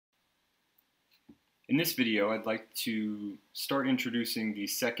In this video, I'd like to start introducing the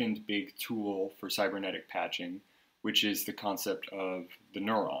second big tool for cybernetic patching, which is the concept of the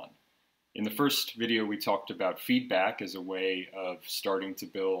neuron. In the first video, we talked about feedback as a way of starting to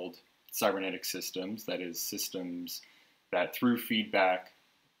build cybernetic systems, that is, systems that through feedback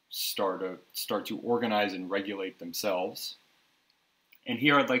start to organize and regulate themselves. And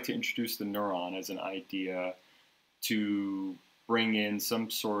here I'd like to introduce the neuron as an idea to bring in some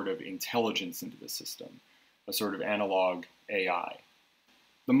sort of intelligence into the system, a sort of analog AI.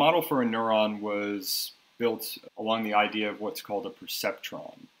 The model for a neuron was built along the idea of what's called a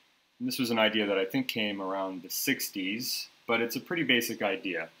perceptron. And this was an idea that I think came around the 60s, but it's a pretty basic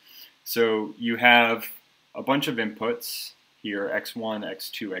idea. So you have a bunch of inputs here, x1,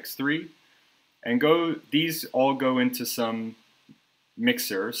 x2, x3, and these all go into some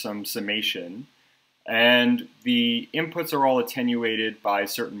mixer, some summation, and the inputs are all attenuated by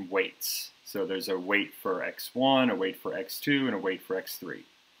certain weights. So there's a weight for x1, a weight for x2, and a weight for x3.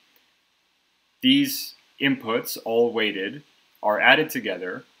 These inputs, all weighted, are added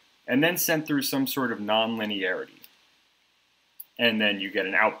together and then sent through some sort of nonlinearity. And then you get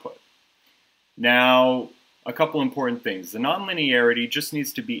an output. Now, a couple important things. The nonlinearity just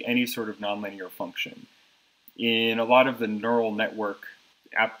needs to be any sort of nonlinear function. In a lot of the neural network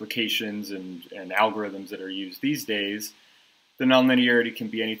applications and algorithms that are used these days, the nonlinearity can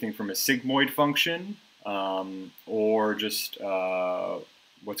be anything from a sigmoid function or just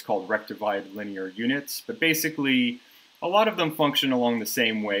what's called rectified linear units. But basically, a lot of them function along the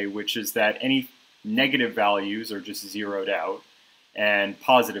same way, which is that any negative values are just zeroed out and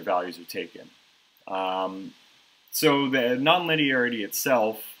positive values are taken. So the nonlinearity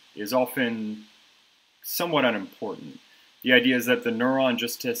itself is often somewhat unimportant. The idea is that the neuron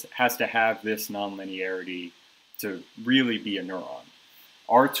just has to have this nonlinearity to really be a neuron.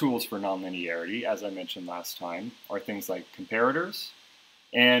 Our tools for nonlinearity, as I mentioned last time, are things like comparators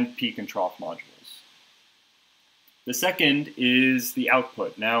and peak and trough modules. The second is the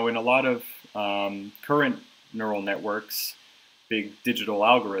output. Now, in a lot of current neural networks, big digital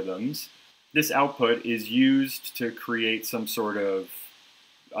algorithms, this output is used to create some sort of,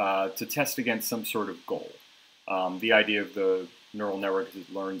 to test against some sort of goal. The idea of the neural network is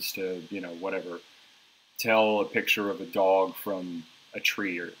it learns to, tell a picture of a dog from a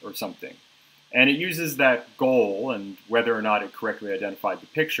tree or something. And it uses that goal and whether or not it correctly identified the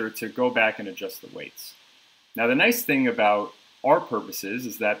picture to go back and adjust the weights. Now, the nice thing about our purposes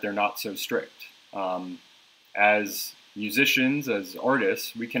is that they're not so strict. As musicians, as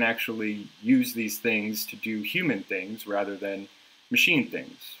artists, we can actually use these things to do human things rather than machine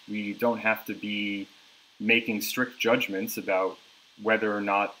things. We don't have to be making strict judgments about whether or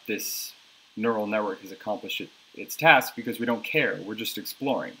not this neural network has accomplished its task because we don't care. We're just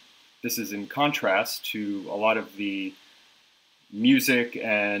exploring. This is in contrast to a lot of the music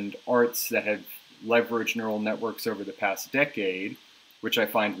and arts that have leveraged neural networks over the past decade, which I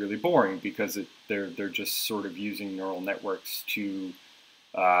find really boring because they're just sort of using neural networks to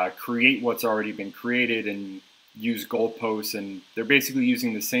create what's already been created and use goalposts, and they're basically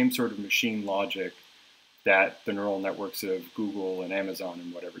using the same sort of machine logic that the neural networks of Google and Amazon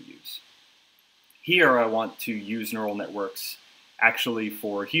and whatever use. Here I want to use neural networks actually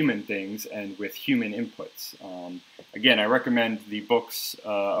for human things and with human inputs. Again, I recommend the books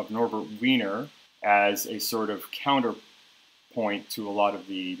of Norbert Wiener as a sort of counterpoint to a lot of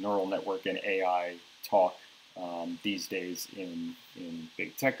the neural network and AI talk these days in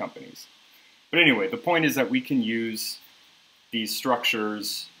big tech companies. But anyway, the point is that we can use these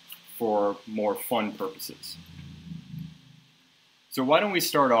structures for more fun purposes. So why don't we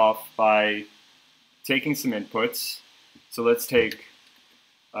start off by taking some inputs. So let's take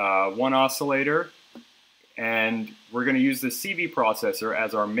one oscillator, and we're going to use the CV processor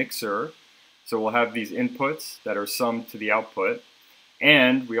as our mixer. So we'll have these inputs that are summed to the output,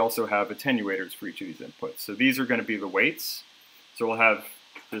 and we also have attenuators for each of these inputs. So these are going to be the weights. So we'll have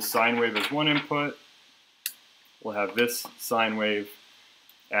this sine wave as one input. We'll have this sine wave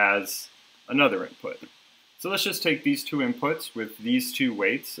as another input. So let's just take these two inputs with these two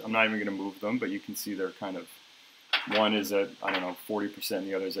weights. I'm not even going to move them, but you can see they're kind of, one is at, 40%,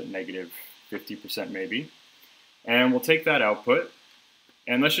 the other is at negative 50% maybe. And we'll take that output,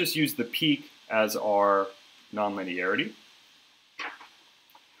 and let's just use the peak as our nonlinearity,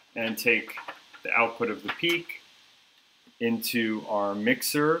 and take the output of the peak into our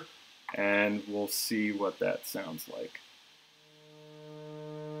mixer, and we'll see what that sounds like.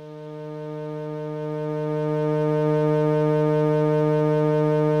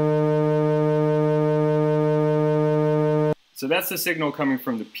 So that's the signal coming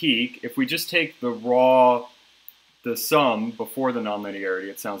from the peak. If we just take the sum before the nonlinearity,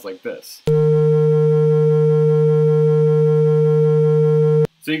 it sounds like this.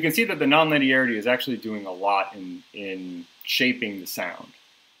 So you can see that the nonlinearity is actually doing a lot in shaping the sound.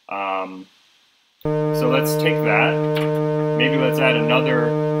 So let's take that. Maybe let's add another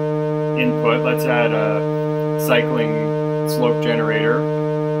input. Let's add a cycling slope generator.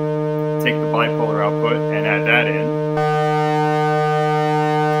 Take the bipolar output and add that in.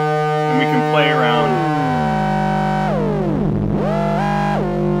 And we can play around.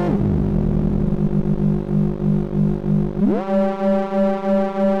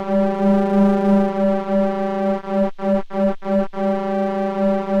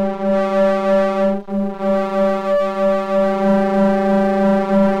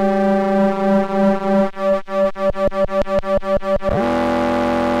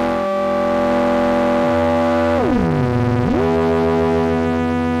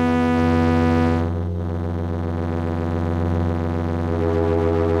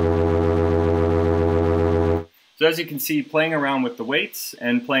 So as you can see, playing around with the weights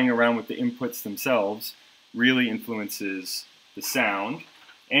and playing around with the inputs themselves really influences the sound.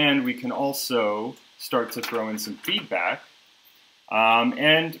 And we can also start to throw in some feedback.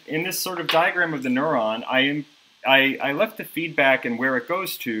 And in this sort of diagram of the neuron, I left the feedback and where it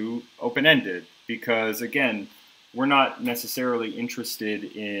goes to open-ended because, again, we're not necessarily interested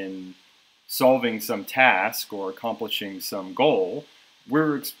in solving some task or accomplishing some goal.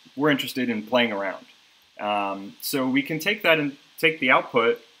 We're interested in playing around. So we can take that and take the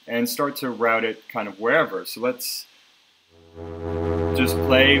output and start to route it kind of wherever. So let's just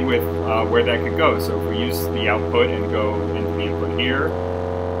play with where that could go. So if we use the output and go into the input here,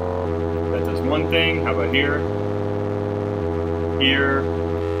 that does one thing. How about here? Here.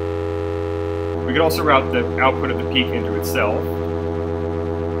 We could also route the output of the peak into itself.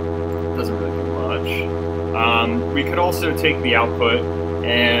 Doesn't really do much. We could also take the output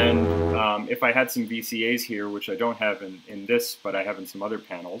and if I had some VCAs here, which I don't have in this, but I have in some other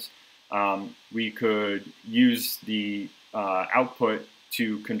panels, we could use the output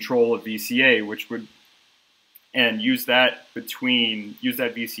to control a VCA, which would, and use that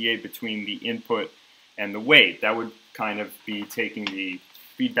VCA between the input and the weight. That would kind of be taking the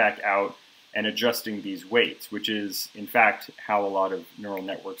feedback out and adjusting these weights, which is, in fact, how a lot of neural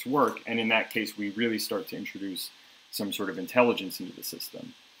networks work. And in that case, we really start to introduce some sort of intelligence into the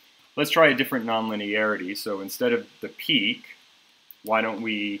system. Let's try a different nonlinearity. So instead of the peak, why don't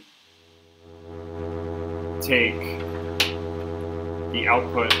we take the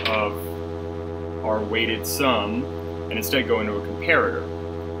output of our weighted sum and instead go into a comparator.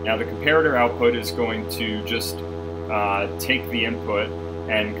 Now the comparator output is going to just take the input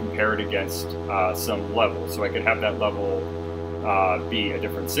and compare it against some level. So I could have that level be a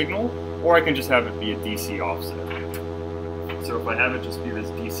different signal, or I can just have it be a DC offset. So if I have it just be this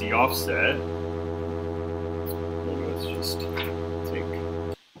DC offset, maybe let's just take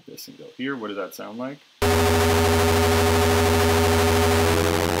this and go here. What does that sound like?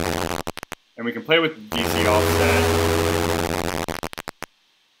 And we can play with the DC offset.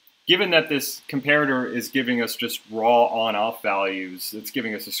 Given that this comparator is giving us just raw on-off values, it's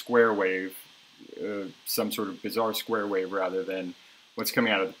giving us a square wave, some sort of bizarre square wave rather than what's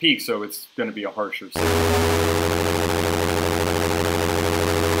coming out of the peak, so it's going to be a harsher signal.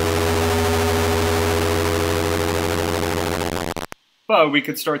 But we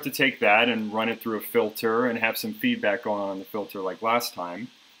could start to take that and run it through a filter and have some feedback going on in the filter like last time,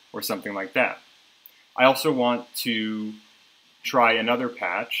 or something like that. I also want to try another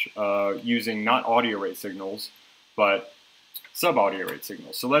patch using not audio rate signals, but sub-audio rate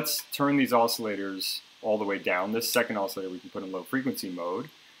signals. So let's turn these oscillators all the way down. This second oscillator we can put in low frequency mode,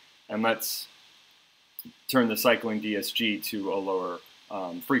 and let's turn the cycling DSG to a lower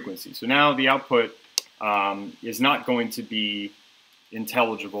frequency. So now the output is not going to be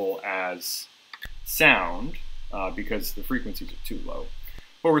intelligible as sound because the frequencies are too low.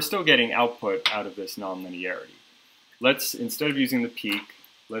 But we're still getting output out of this nonlinearity. Let's, instead of using the peak,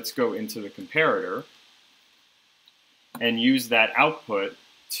 let's go into the comparator and use that output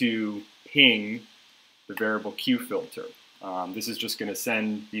to ping the variable Q filter. This is just going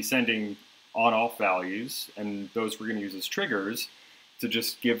to be sending on-off values, and those we're going to use as triggers to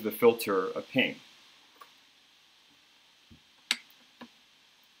just give the filter a ping.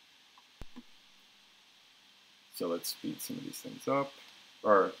 So let's speed some of these things up.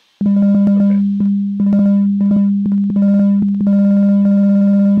 Okay.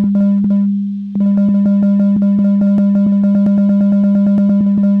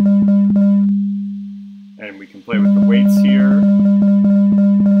 And we can play with the weights here.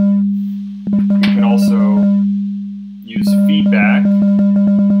 feedback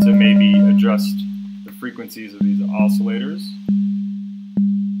to maybe adjust the frequencies of these oscillators.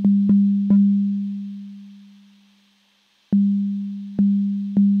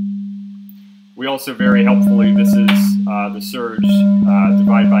 We also very helpfully, this is the surge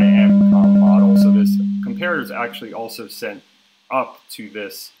divided by M model. So this comparator is actually also sent up to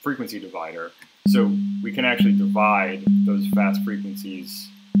this frequency divider. So we can actually divide those fast frequencies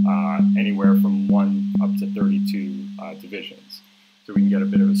anywhere from 1 up to 32 divisions. So we can get a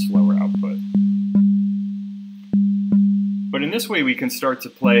bit of a slower output. But in this way we can start to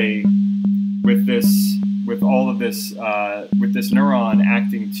play with this, with all of this, with this neuron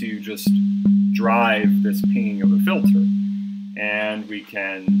acting to just drive this pinging of a filter. And we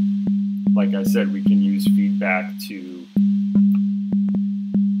can, like I said, we can use feedback to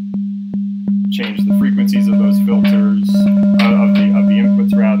change the frequencies of those filters, of the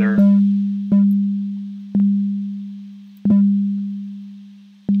inputs rather.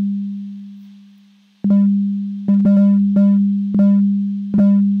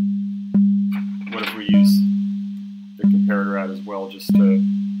 What if we use the comparator out as well, just to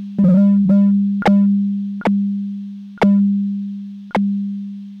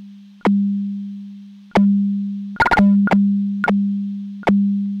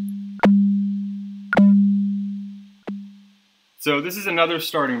So this is another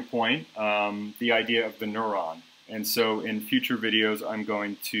starting point, the idea of the neuron. And so in future videos, I'm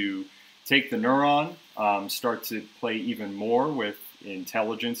going to take the neuron, start to play even more with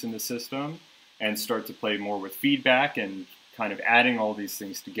intelligence in the system, and start to play more with feedback and kind of adding all these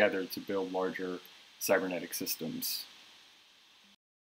things together to build larger cybernetic systems.